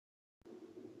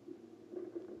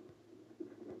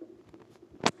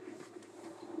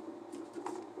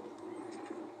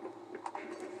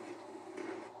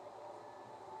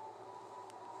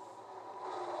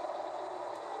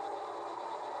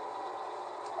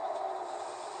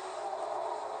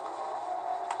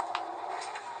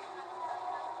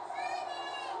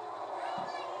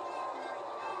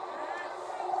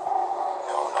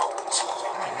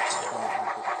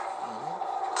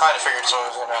figured someone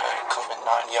was gonna come in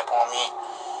 90 up on me.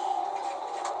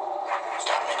 He's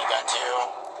got a minigun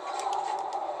too.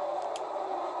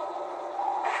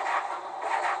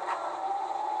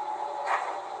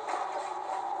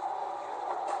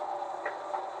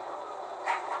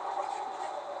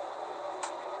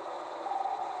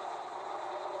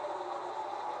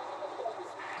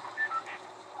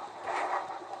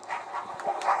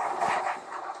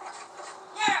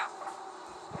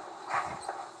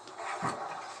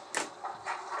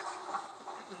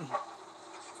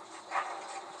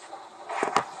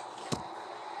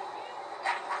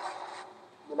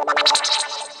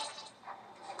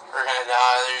 We're gonna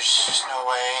die, there's just no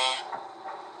way.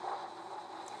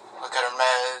 Look at our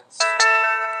meds.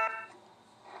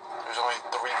 There's only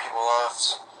 3 people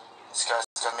left. This guy's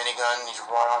got a minigun, he's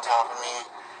right on top of me.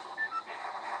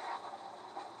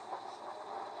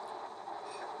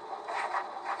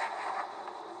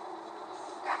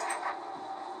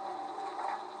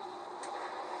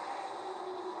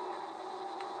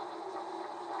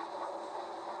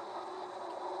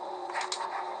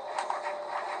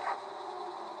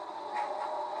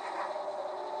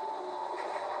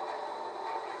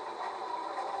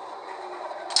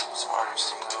 It's hardest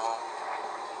to know.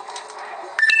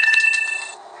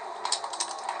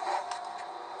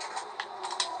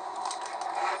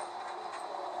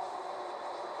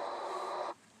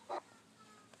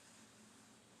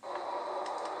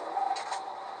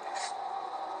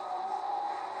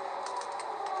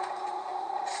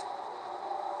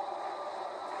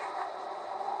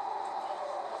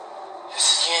 This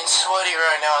is getting sweaty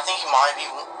right now. I think he might be.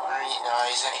 No,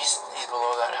 he's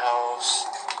below that house.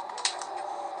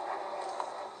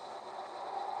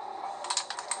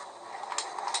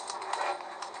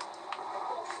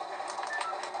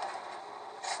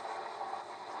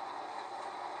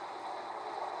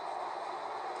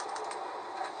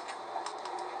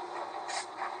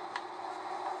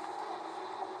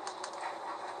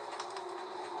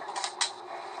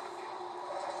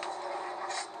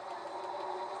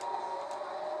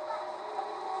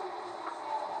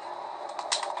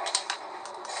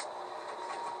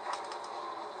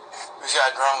 He's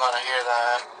got a drum gun, I hear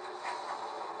that.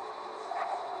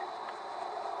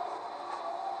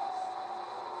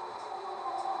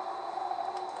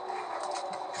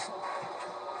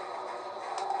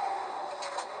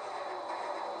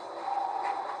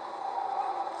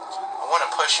 I want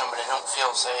to push him, but I don't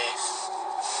feel safe.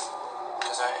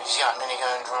 Because he's got a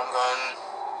minigun, drum gun.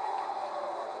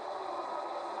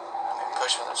 I'm getting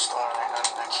pushed with a storm.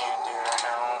 Nothing I can't do right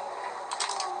now.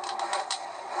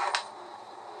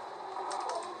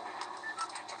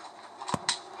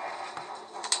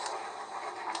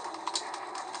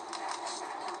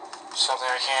 Something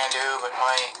I can do, but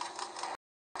might.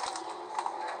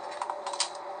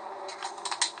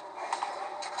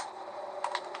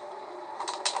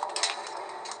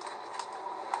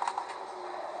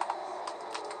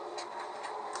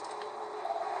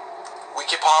 We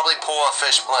could probably pull a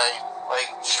fish play. Like,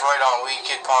 straight on, we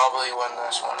could probably win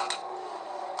this one.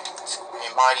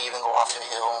 It might even go off the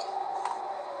hill.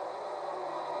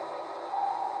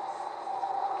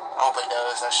 I hope it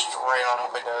does. That's straight on, I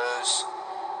hope it does.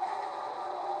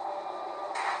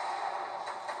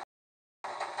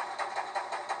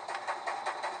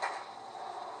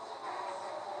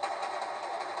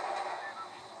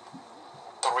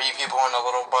 Three people in a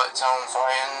little butt zone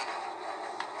fighting.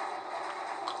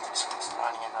 This one's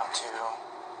lining it up too.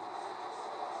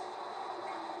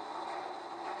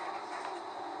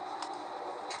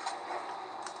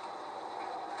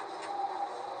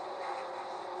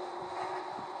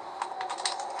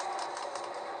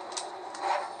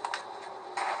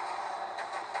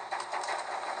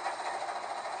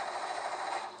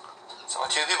 So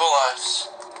 2 people left.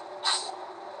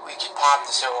 We could pop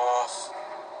this hill off.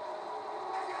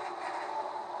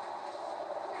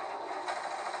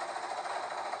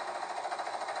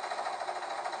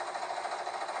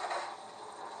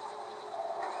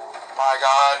 My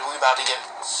God, we about to get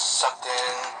sucked in.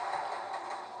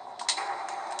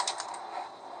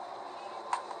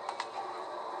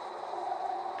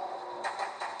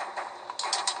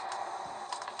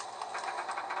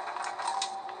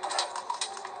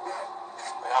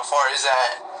 Wait, how far is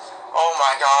that? Oh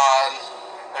my God,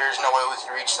 there's no way we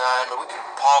can reach that, but we could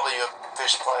probably do a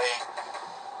fish play.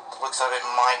 Looks like it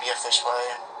might be a fish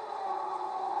play.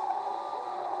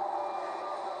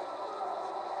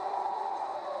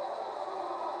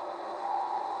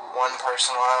 One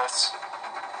person left.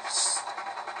 It's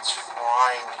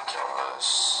trying to kill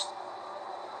us.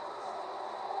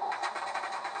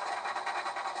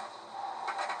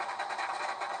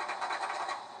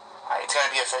 I It's going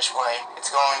to be a fish play.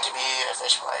 It's going to be a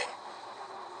fish play.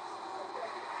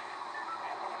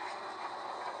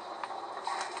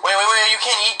 Wait, you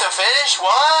can't eat the fish?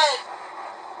 What?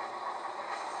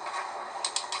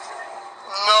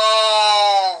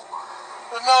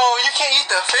 No, you can't eat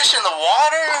the fish in the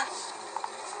water?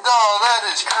 No, that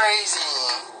is crazy.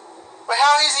 Wait,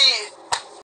 how is he...